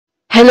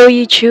Hello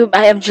YouTube,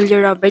 I am Julia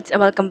Roberts and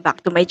welcome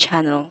back to my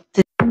channel.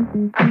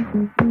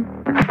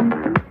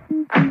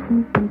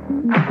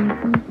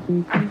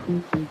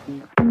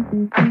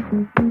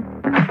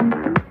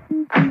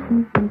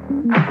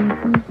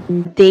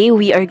 Today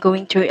we are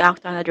going to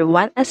react to another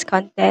one as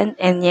content,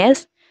 and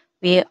yes,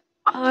 we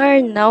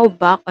are now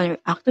back on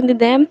reacting to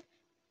them,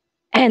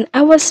 and I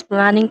was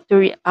planning to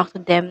react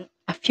to them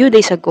a few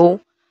days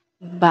ago,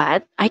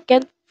 but I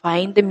can't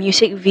find the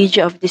music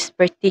video of this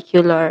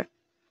particular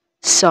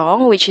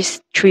song, which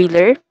is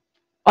Thriller.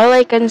 All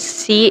I can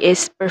see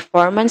is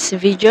performance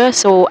video,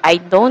 so I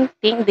don't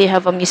think they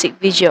have a music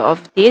video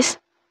of this.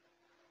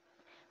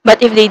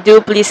 But if they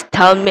do, please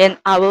tell me and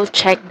I will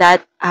check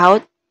that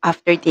out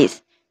after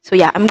this. So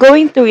yeah, I'm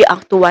going to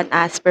react to one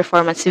as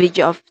performance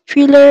video of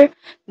Thriller.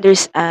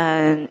 There's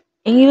an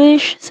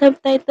English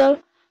subtitle.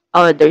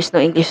 Oh, there's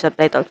no English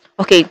subtitle.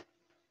 Okay,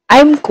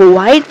 I'm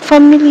quite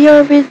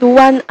familiar with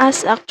one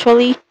as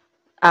actually.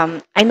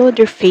 I know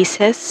their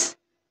faces,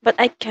 but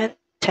I can't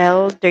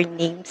tell their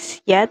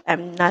names yet.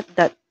 I'm not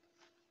that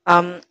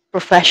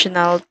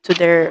professional to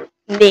their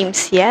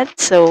names yet,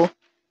 so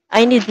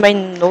I need my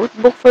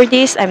notebook for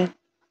this.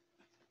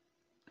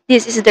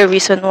 This is the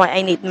reason why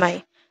I need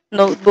my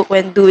notebook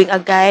when doing a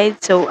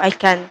guide, so I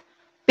can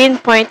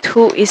pinpoint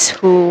who is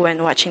who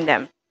when watching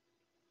them.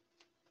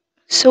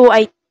 So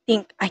I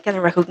think I can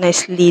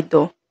recognize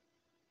Lido,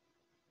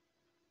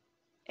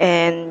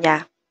 and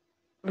yeah,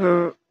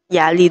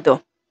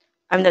 Lido.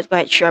 I'm not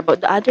quite sure about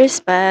the others,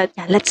 but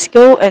yeah, let's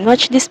go and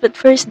watch this. But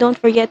first, don't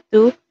forget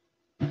to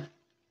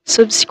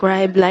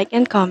subscribe, like,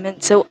 and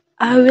comment so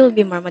I will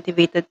be more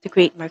motivated to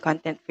create more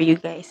content for you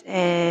guys.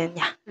 And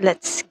yeah,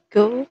 let's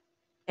go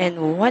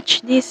and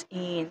watch this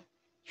in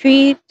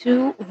 3,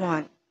 2,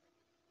 1.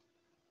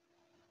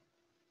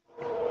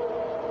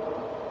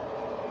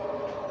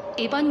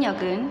 이번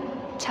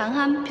역은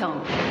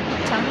장한평역입니다.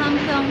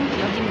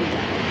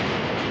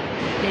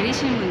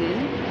 내리실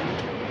문은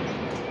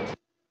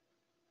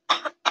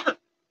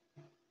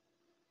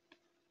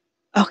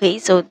Okay,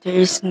 so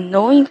there's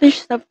no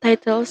English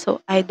subtitle, so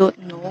I don't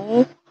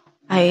know.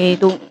 I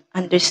don't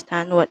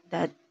understand what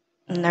that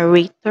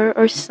narrator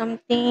or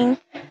something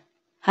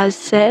has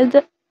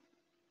said,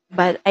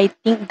 but I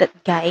think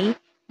that guy,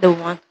 the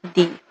one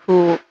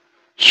who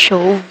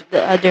showed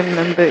the other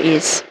member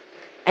is,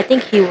 I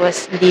think he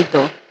was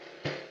Lido.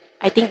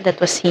 I think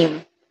that was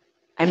him.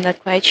 I'm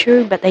not quite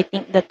sure, but I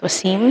think that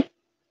was him.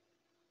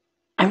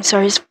 I'm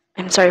sorry.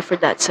 I'm sorry for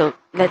that. So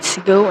let's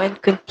go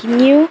and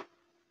continue.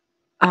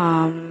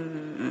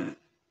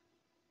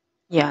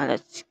 Yeah,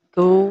 let's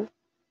go.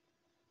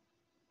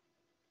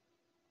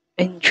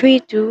 In 3,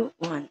 2,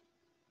 1.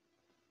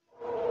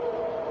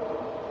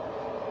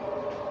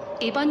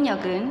 이번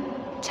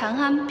역은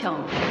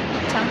장한평역입니다.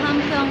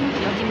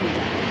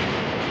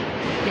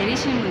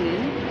 내리실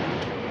문은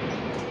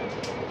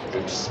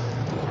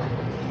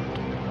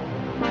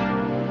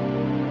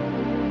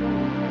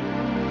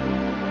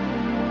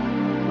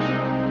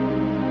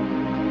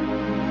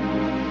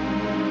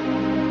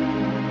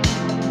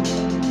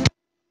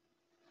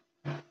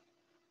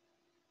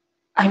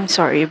I'm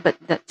sorry, but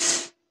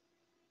that's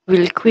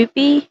really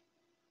creepy.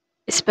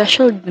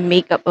 Especially the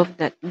makeup of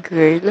that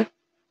girl.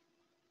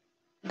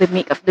 The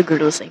makeup of the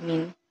girls, I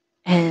mean.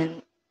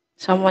 And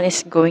someone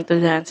is going to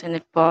dance and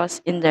it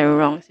pause in the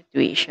wrong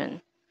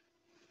situation.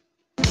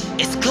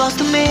 It's close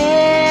to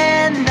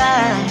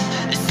midnight.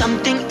 There's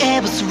something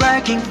else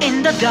working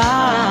in the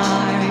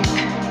dark.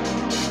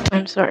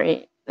 I'm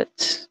sorry.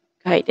 Let's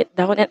guide it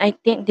down. And I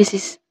think this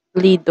is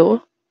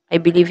Lido. I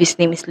believe his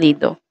name is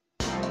Lido.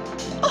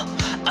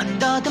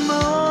 Under the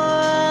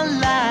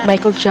moonlight,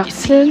 Michael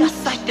Jackson. you see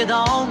a sight that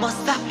almost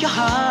stopped your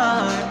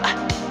heart.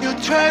 You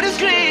try to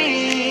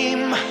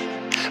scream,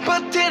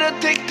 but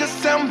didn't take the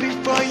sound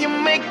before you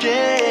make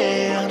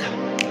it.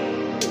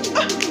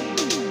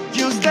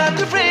 You start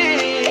to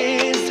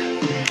freeze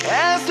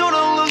as you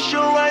lose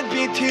your right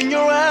between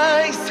your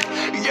eyes.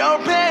 You're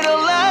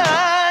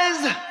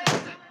paralyzed.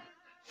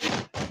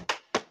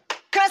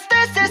 'Cause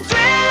this is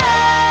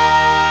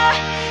thriller,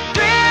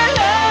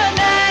 thriller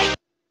night.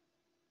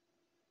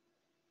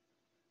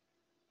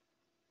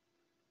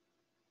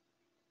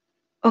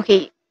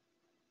 Okay,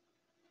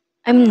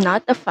 I'm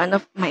not a fan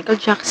of Michael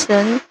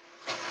Jackson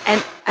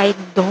and I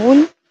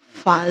don't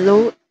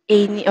follow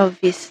any of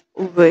his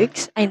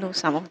works. I know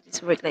some of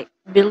his work like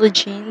Billie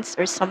Jeans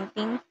or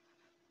something,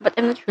 but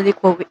I'm not really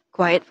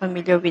quite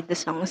familiar with the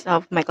songs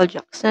of Michael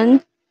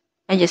Jackson.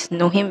 I just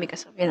know him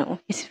because of,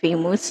 he's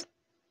famous.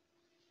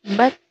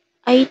 But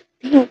I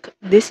think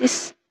this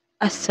is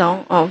a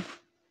song of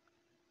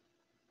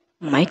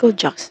Michael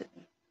Jackson.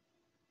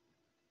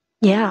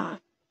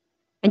 Yeah,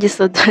 I just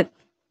saw that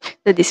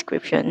the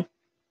description.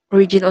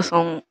 Original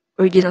song,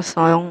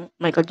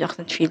 Michael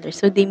Jackson Thriller.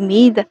 So they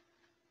made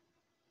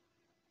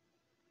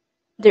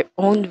their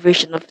own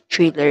version of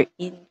Thriller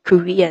in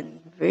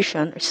Korean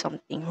version or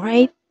something,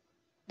 right?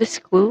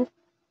 That's cool.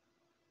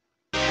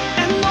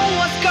 And no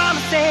one's gonna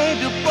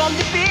save you from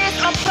the beast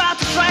about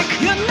to strike.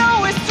 You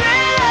know it's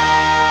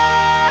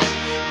thriller,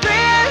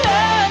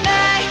 thriller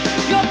night.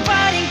 Your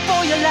body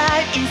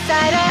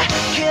inside a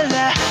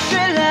killer,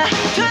 thriller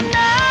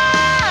tonight.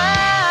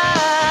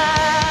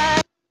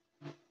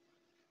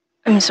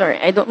 I'm sorry,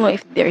 I don't know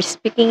if they're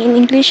speaking in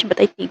English, but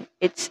I think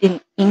it's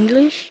in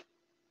English.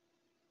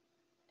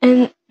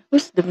 And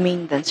who's the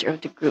main dancer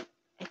of the group?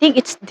 I think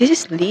this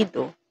is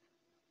Lido,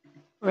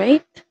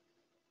 right?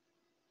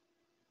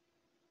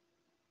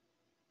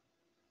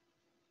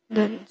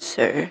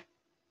 Dancer.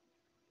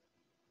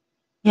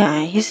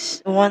 Yeah,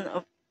 he's one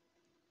of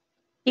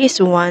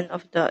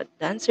the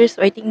dancers.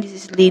 So I think this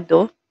is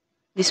Lido.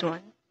 This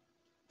one.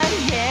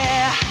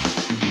 Yeah.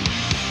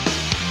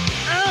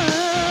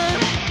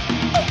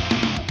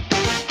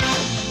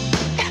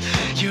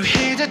 You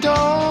hear the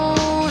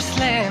door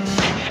slam,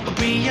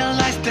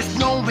 realize there's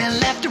nowhere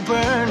left to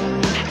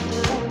burn.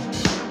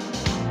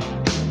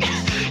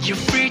 You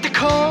feel the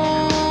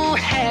cold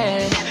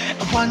hand,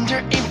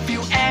 wonder if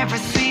you ever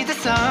see the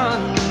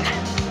sun.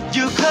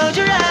 You close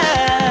your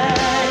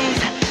eyes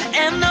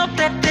and know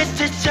that this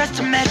is just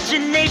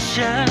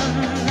imagination,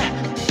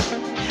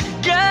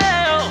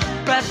 girl.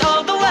 But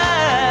all the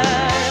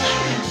while,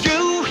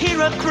 you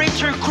hear a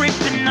creature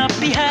creeping up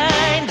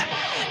behind.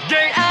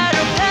 They're out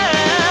of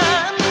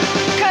hand.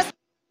 'Cause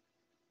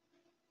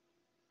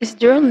Is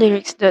there a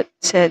lyrics that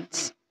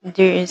says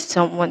there is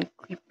someone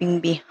creeping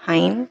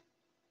behind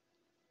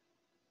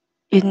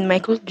in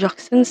Michael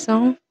Jackson's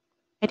song?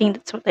 I think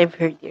that's what I've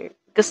heard there.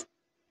 Because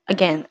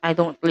again, I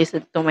don't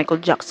listen to Michael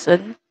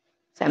Jackson,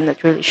 so I'm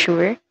not really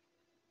sure.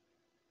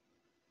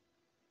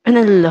 And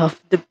I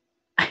love the.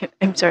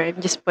 I'm sorry,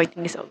 I'm just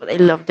pointing this out, but I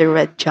love the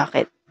red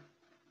jacket.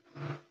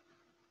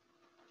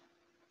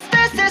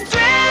 this is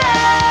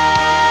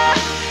thriller,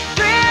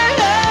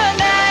 thriller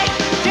night.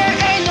 There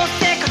ain't no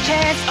second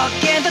chance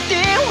again to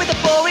deal with the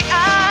boring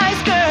eyes,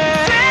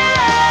 girl.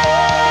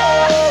 Thriller,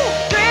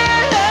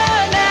 thriller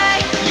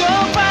night.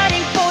 You're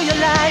fighting for your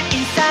life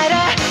inside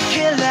a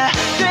killer,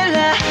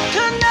 thriller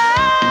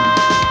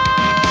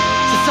tonight.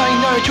 세상이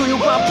널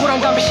조용한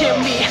불안감에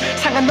심리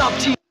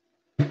상관없지.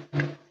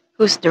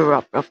 Who's the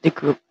rapper of the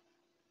group?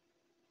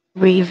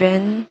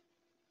 Raven,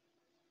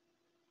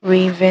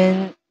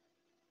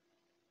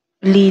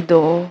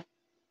 Lido.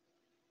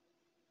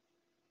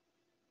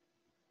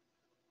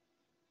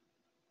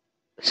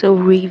 So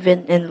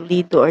Raven and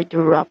Lido are the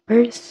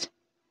rappers.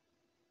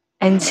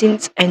 And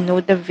since I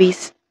know the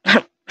face,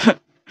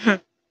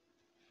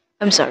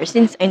 I'm sorry,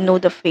 since I know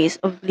the face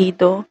of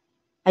Lido,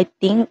 I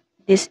think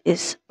this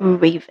is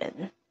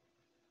Raven.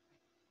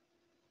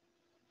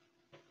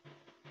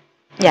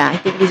 Yeah, I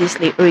think this is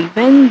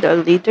Raven, the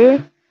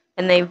leader,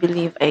 and I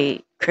believe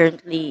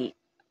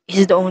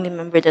he's the only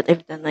member that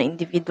I've done an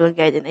individual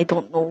guide, and I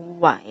don't know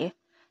why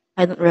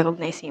I don't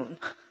recognize him.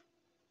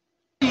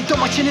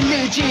 도망치는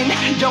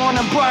늦은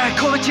영원한 벌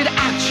고르지를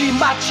않지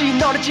마치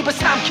너를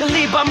집어삼킬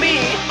리밤이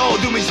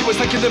어둠의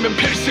집어삼키려면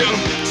필승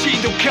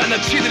지독한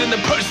나치들은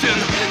person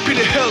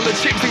빛을 흘러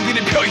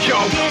짐승들의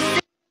표현.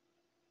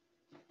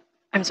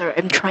 I'm sorry,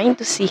 I'm trying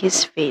to see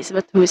his face,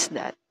 but who is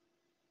that?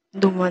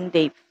 The one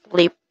they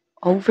flip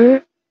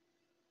over?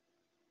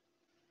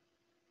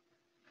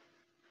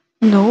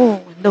 No,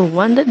 the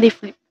one that they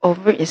flip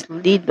over is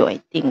Lido, I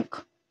think.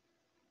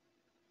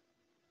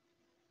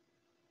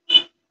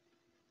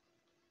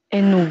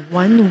 And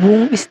One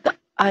Wong is the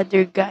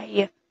other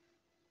guy.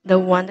 The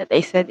one that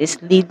I said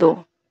is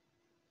Lido.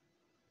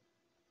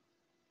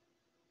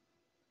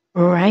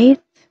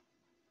 Right?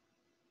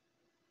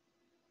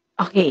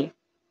 Okay.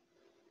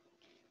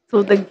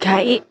 So the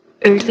guy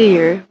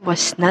earlier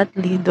was not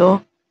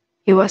Lido.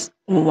 He was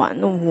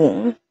One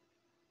Wong.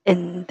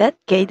 And that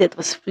guy that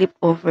was flipped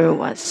over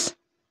was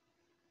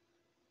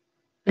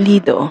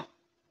Lido.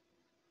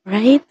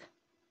 Right?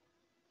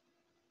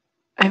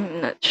 I'm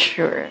not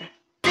sure.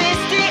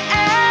 It's the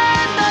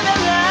end of the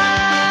line.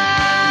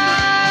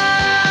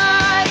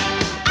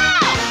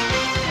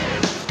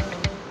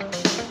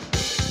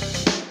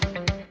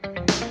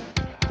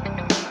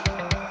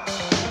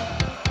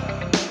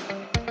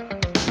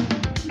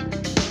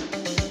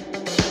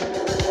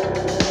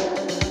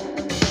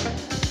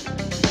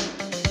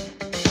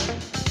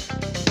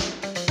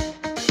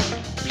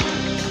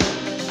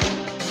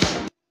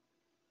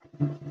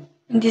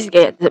 And this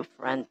guy at the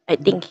front, I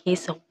think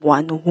he's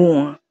One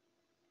Wong.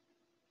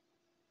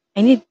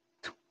 I need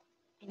to,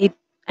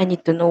 I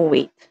need to know.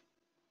 Wait.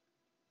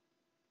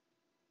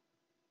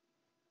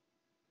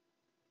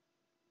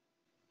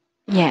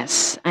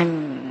 Yes,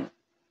 I'm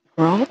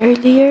wrong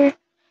earlier.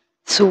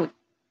 So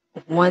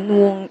One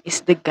Wong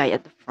is the guy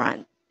at the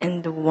front,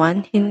 and the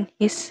one in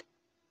his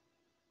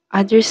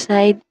other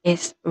side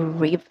is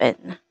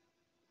Raven.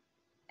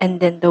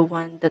 And then the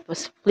one that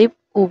was flipped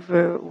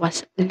over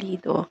was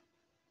Lido.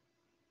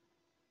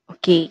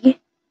 Okay.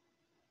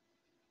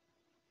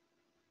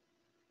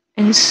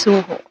 And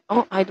so,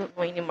 oh, I don't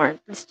know anymore.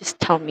 Please just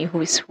tell me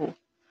who is who.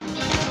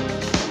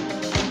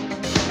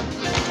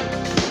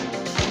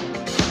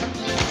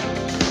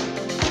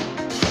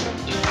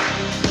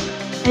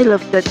 I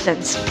love that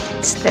dance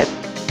step.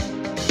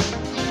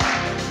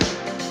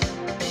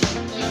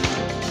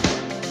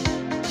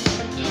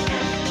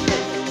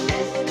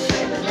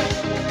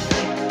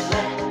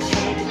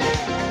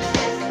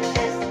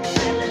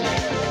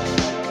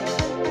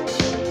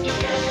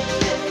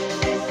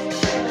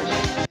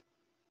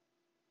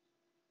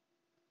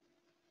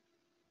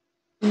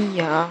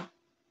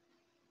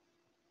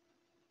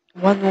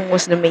 Won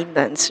was the main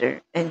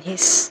dancer, and he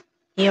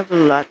have a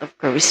lot of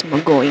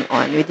charisma going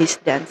on with his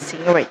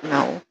dancing right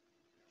now.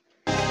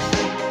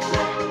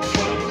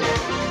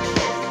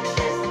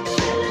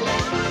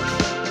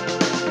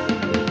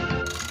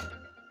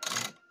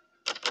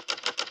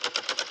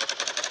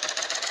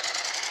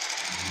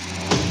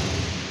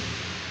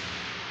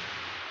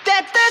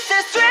 That this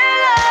is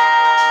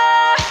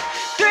thriller,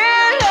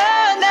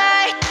 thriller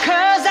night.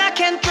 'Cause I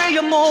can thrill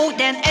you more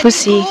than any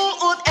Pussy. fool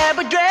would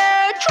ever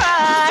dare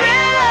try.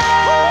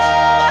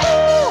 Thriller,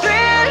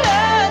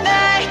 thriller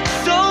night.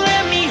 So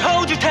let me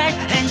hold you tight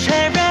and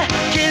share a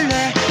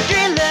killer,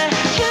 killer,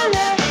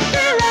 killer,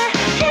 killer,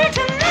 here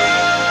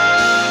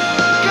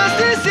tonight. 'Cause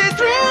this is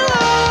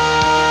thriller,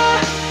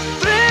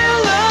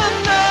 thriller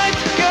night.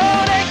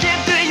 Girl, I can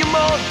thrill you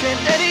more than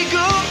any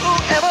fool who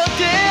ever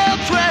dare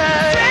try.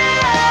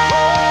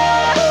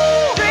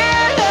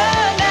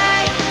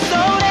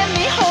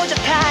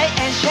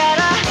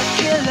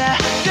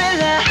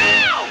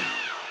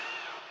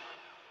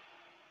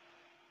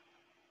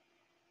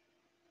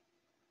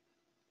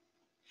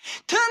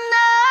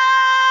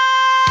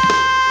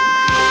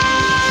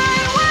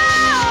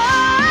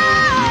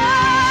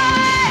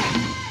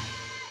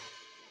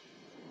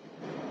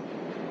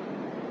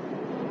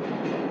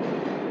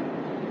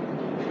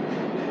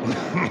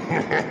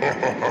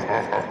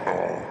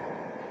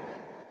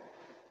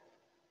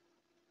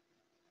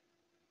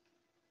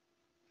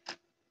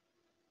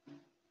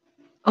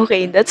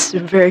 Okay, that's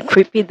very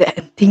creepy. The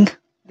ending.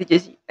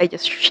 I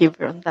just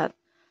shiver on that.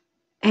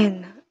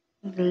 And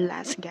the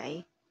last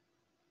guy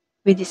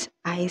with his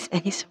eyes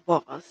and his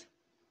vocals.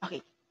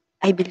 Okay,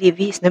 I believe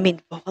he is the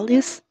main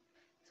vocalist.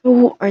 So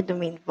who are the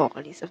main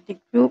vocalists of the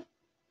group?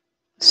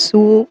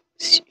 Suho,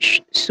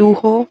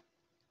 Suho,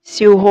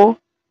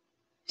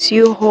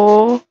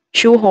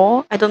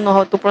 Shuho. I don't know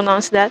how to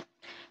pronounce that.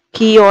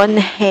 Kyon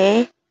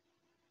He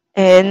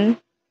and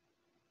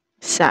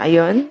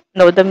Sayon.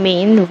 No, the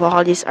main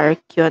vocalists are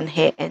Kyon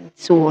He and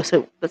Suho.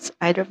 So that's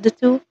either of the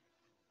two.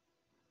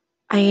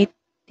 I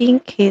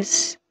think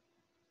his.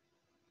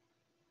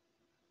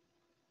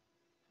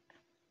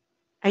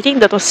 I think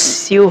that was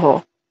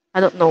Suho. I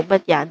don't know,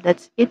 but yeah,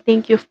 that's it.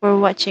 Thank you for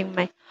watching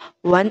my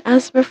one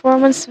us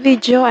performance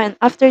video. And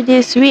after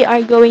this, we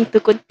are going to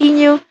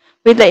continue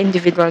with the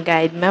individual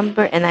guide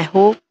member. And I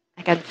hope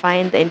I can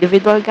find the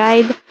individual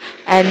guide.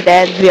 And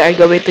then we are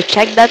going to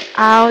check that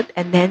out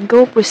and then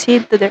go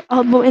proceed to their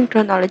album in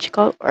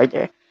chronological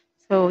order.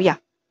 So yeah,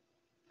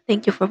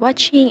 thank you for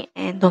watching.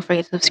 And don't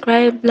forget to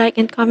subscribe, like,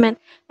 and comment.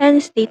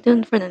 And stay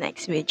tuned for the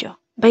next video.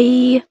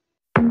 Bye!